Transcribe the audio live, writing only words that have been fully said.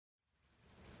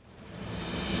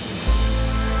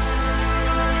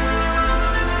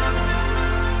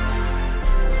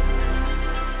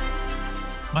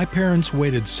My parents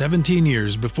waited 17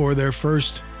 years before their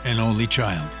first and only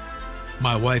child.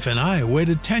 My wife and I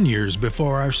waited 10 years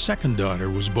before our second daughter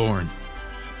was born.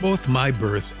 Both my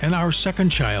birth and our second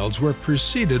child's were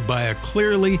preceded by a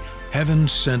clearly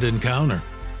heaven-sent encounter.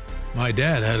 My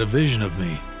dad had a vision of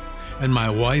me, and my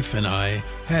wife and I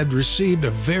had received a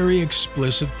very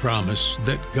explicit promise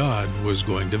that God was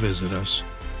going to visit us.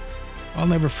 I'll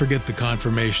never forget the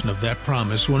confirmation of that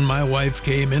promise when my wife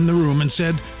came in the room and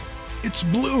said, "It's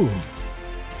Blue."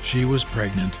 She was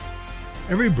pregnant.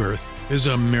 Every birth is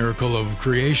a miracle of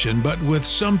creation, but with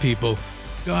some people,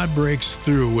 God breaks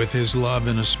through with His love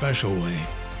in a special way.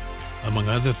 Among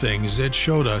other things, it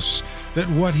showed us that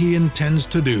what He intends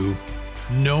to do,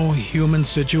 no human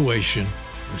situation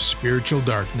or spiritual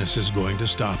darkness is going to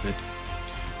stop it.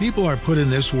 People are put in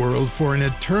this world for an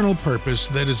eternal purpose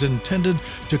that is intended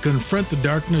to confront the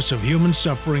darkness of human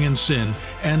suffering and sin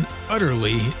and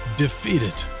utterly defeat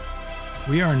it.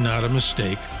 We are not a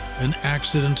mistake, an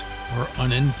accident, or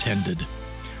unintended.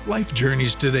 Life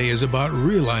Journeys today is about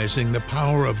realizing the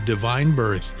power of divine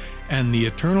birth and the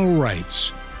eternal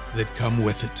rights that come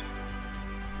with it.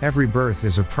 Every birth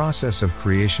is a process of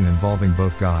creation involving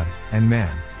both God and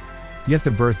man. Yet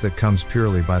the birth that comes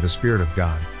purely by the Spirit of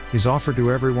God is offered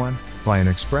to everyone by an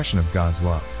expression of God's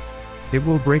love. It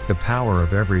will break the power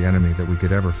of every enemy that we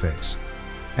could ever face.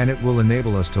 And it will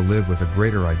enable us to live with a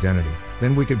greater identity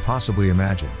than we could possibly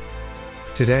imagine.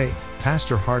 Today,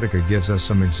 Pastor Hardika gives us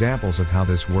some examples of how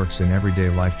this works in everyday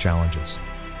life challenges.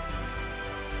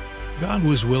 God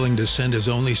was willing to send His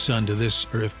only Son to this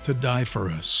earth to die for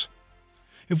us.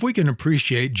 If we can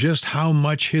appreciate just how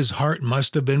much His heart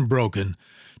must have been broken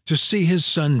to see His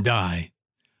Son die,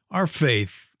 our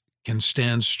faith can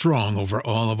stand strong over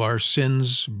all of our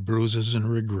sins, bruises,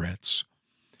 and regrets.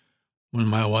 When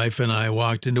my wife and I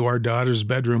walked into our daughter's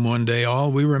bedroom one day,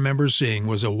 all we remember seeing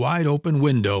was a wide-open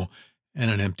window and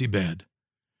an empty bed.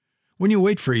 When you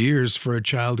wait for years for a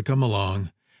child to come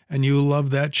along, and you love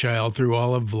that child through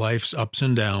all of life's ups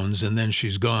and downs, and then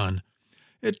she's gone,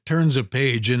 it turns a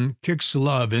page and kicks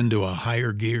love into a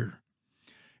higher gear.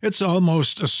 It's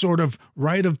almost a sort of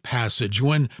rite of passage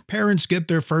when parents get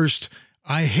their first,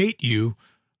 "I hate you,"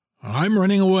 "I'm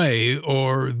running away,"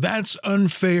 or "that's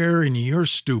unfair and you're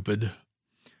stupid."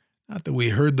 Not that we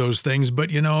heard those things,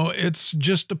 but it's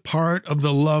just a part of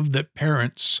the love that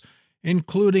parents,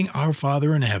 including our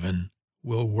Father in heaven,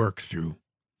 will work through.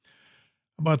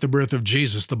 About the birth of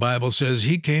Jesus, the Bible says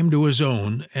He came to His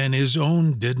own, and His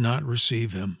own did not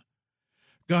receive Him.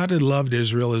 God had loved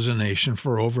Israel as a nation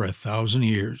for over 1,000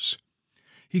 years.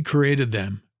 He created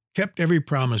them, kept every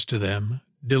promise to them,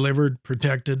 delivered,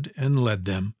 protected, and led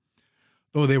them.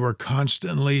 Though they were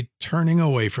constantly turning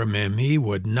away from Him, He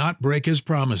would not break His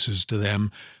promises to them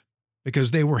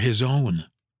because they were His own.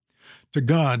 To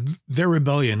God, their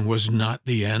rebellion was not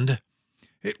the end.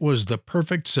 It was the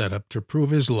perfect setup to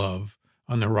prove His love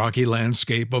on the rocky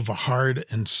landscape of hard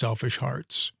and selfish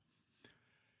hearts.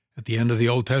 At the end of the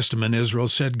Old Testament, Israel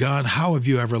said, "God, how have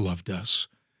you ever loved us?"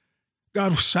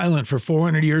 God was silent for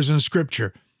 400 years in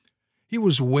Scripture. He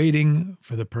was waiting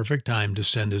for the perfect time to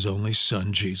send His only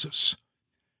Son, Jesus.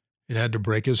 It had to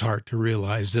break His heart to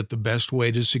realize that the best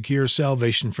way to secure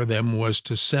salvation for them was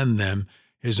to send them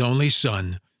His only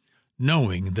Son,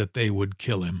 knowing that they would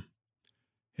kill Him.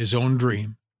 His own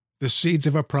dream, the seeds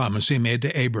of a promise He made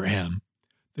to Abraham,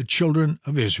 the children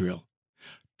of Israel,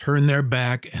 turned their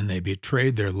back and they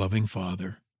betrayed their loving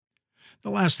Father. The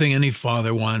last thing any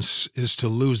father wants is to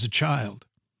lose a child.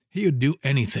 He would do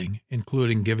anything,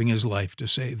 including giving his life to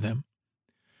save them.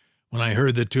 When I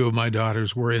heard that 2 of my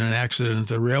daughters were in an accident at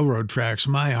the railroad tracks,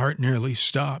 my heart nearly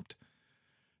stopped.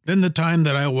 Then the time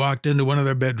that I walked into one of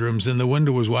their bedrooms and the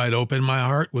window was wide open, my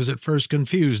heart was at first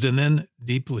confused and then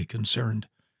deeply concerned.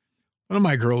 One of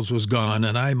my girls was gone,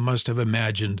 and I must have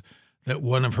imagined that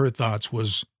one of her thoughts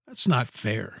was, "That's not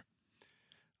fair."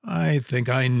 I think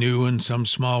I knew in some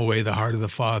small way the heart of the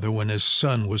Father when His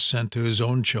Son was sent to His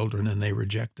own children and they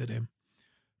rejected Him.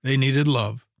 They needed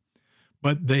love,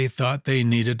 but they thought they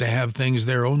needed to have things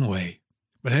their own way.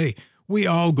 But hey, we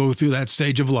all go through that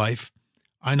stage of life.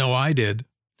 I know I did.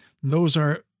 Those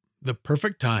are the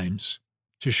perfect times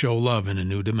to show love in a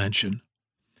new dimension.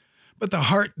 But the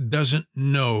heart doesn't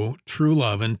know true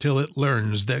love until it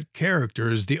learns that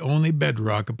character is the only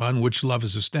bedrock upon which love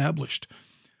is established.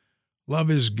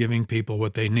 Love is giving people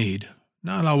what they need,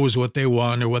 not always what they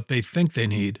want or what they think they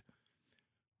need.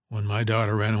 When my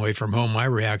daughter ran away from home, my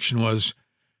reaction was,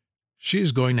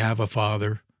 she's going to have a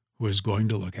father who is going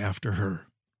to look after her.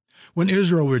 When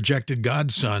Israel rejected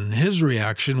God's Son, his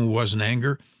reaction wasn't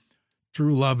anger.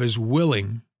 True love is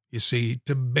willing, You see,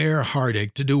 to bear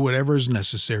heartache, to do whatever is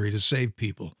necessary to save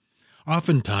people,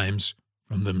 oftentimes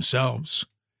from themselves.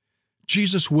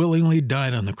 Jesus willingly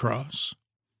died on the cross.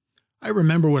 I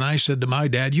remember when I said to my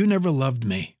dad, "You never loved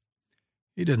me."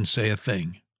 He didn't say a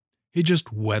thing. He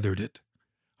just weathered it.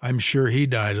 I'm sure he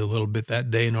died a little bit that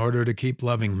day in order to keep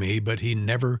loving me, but he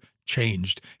never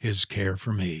changed his care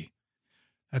for me.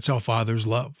 That's how fathers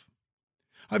love.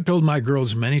 I've told my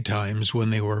girls many times when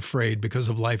they were afraid because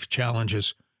of life's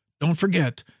challenges, don't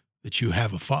forget that you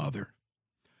have a father.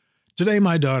 Today,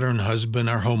 my daughter and husband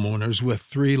are homeowners with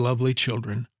 3 lovely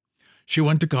children. She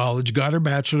went to college, got her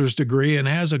bachelor's degree, and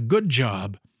has a good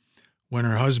job. When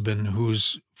her husband,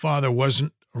 whose father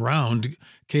wasn't around,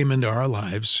 came into our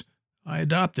lives, I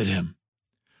adopted him.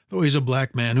 Though he's a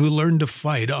black man who learned to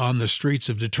fight on the streets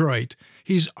of Detroit,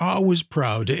 he's always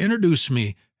proud to introduce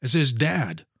me as his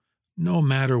dad, no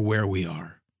matter where we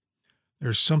are.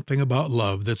 There's something about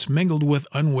love that's mingled with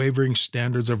unwavering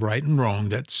standards of right and wrong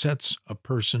that sets a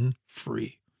person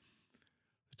free.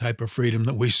 The type of freedom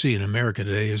that we see in America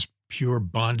today is pure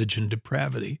bondage and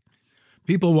depravity.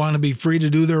 People want to be free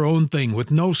to do their own thing with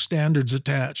no standards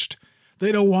attached.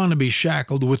 They don't want to be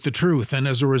shackled with the truth, and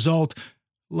as a result,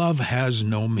 love has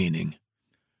no meaning.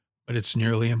 But it's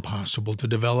nearly impossible to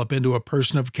develop into a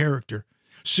person of character,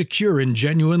 secure in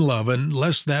genuine love,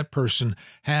 unless that person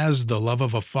has the love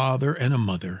of a father and a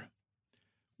mother.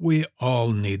 We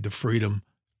all need the freedom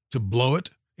to blow it,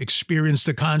 experience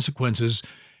the consequences,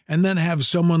 and then have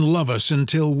someone love us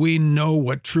until we know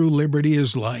what true liberty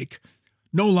is like,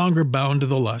 no longer bound to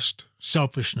the lust,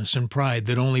 selfishness, and pride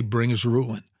that only brings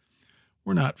ruin.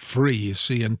 We're not free, you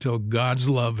see, until God's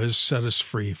love has set us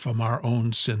free from our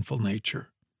own sinful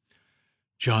nature.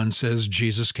 John says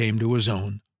Jesus came to his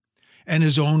own, and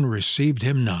his own received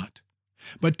him not.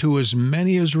 But to as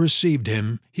many as received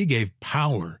him, he gave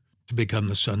power to become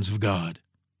the sons of God.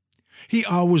 He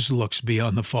always looks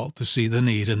beyond the fault to see the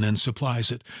need and then supplies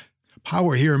it.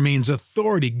 Power here means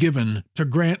authority given to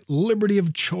grant liberty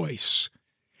of choice.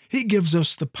 He gives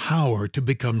us the power to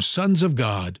become sons of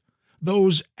God,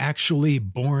 those actually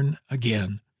born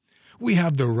again. We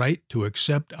have the right to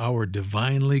accept our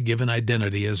divinely given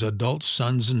identity as adult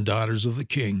sons and daughters of the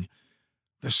King,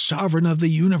 the sovereign of the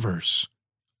universe,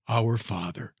 our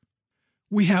Father.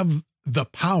 We have the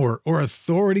power or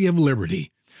authority of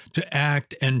liberty to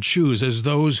act and choose as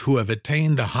those who have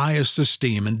attained the highest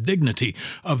esteem and dignity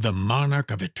of the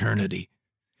monarch of eternity.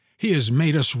 He has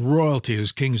made us royalty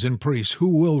as kings and priests who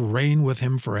will reign with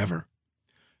him forever.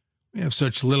 We have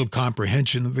such little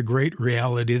comprehension of the great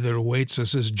reality that awaits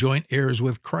us as joint heirs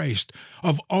with Christ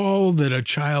of all that a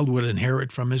child would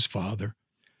inherit from his Father.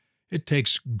 It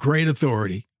takes great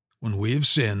authority, when we have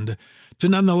sinned, to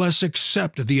nonetheless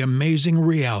accept the amazing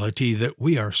reality that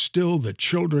we are still the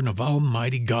children of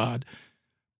Almighty God.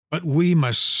 But we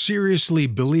must seriously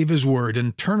believe his word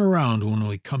and turn around when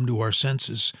we come to our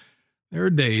senses. There are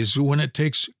days when it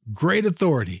takes great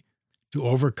authority to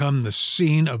overcome the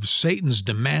scene of Satan's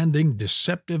demanding,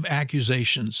 deceptive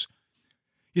accusations.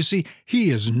 You see,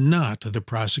 he is not the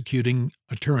prosecuting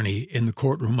attorney in the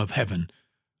courtroom of heaven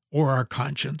or our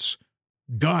conscience.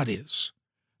 God is.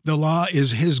 The law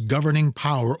is his governing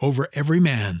power over every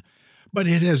man, but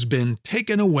it has been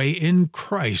taken away in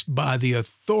Christ by the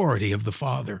authority of the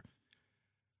Father.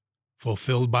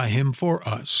 Fulfilled by him for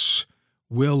us,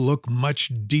 we'll look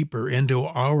much deeper into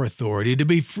our authority to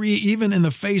be free even in the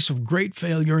face of great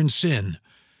failure and sin.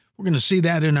 We're going to see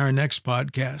that in our next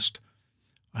podcast.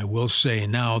 I will say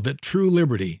now that true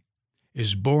liberty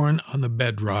is born on the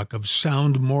bedrock of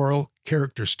sound moral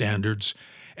character standards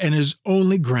and is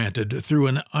only granted through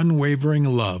an unwavering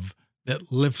love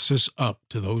that lifts us up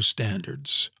to those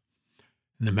standards.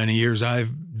 In the many years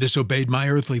I've disobeyed my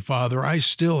earthly father, I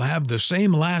still have the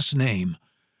same last name.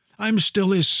 I'm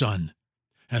still his son,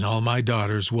 and all my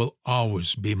daughters will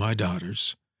always be my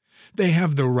daughters. They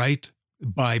have the right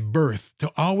by birth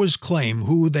to always claim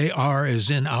who they are as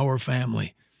in our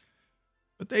family.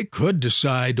 But they could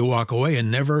decide to walk away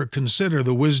and never consider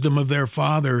the wisdom of their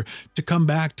father to come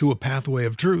back to a pathway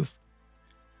of truth.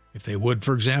 If they would,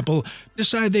 for example,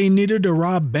 decide they needed to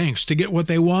rob banks to get what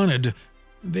they wanted,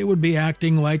 they would be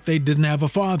acting like they didn't have a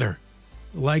father,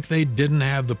 like they didn't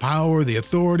have the power, the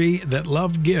authority that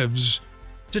love gives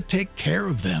to take care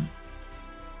of them.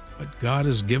 But God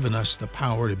has given us the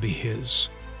power to be his.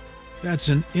 That's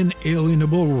an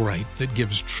inalienable right that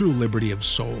gives true liberty of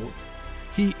soul.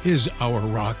 He is our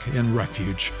rock and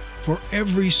refuge for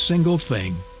every single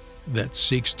thing that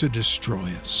seeks to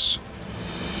destroy us.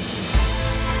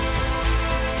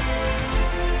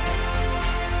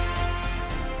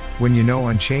 When you know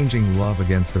unchanging love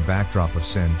against the backdrop of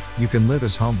sin, you can live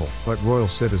as humble, but royal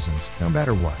citizens, no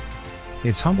matter what.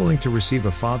 It's humbling to receive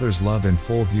a father's love in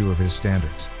full view of his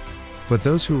standards. But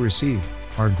those who receive,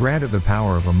 are granted the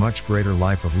power of a much greater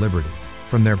life of liberty,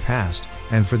 from their past,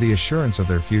 and for the assurance of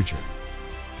their future.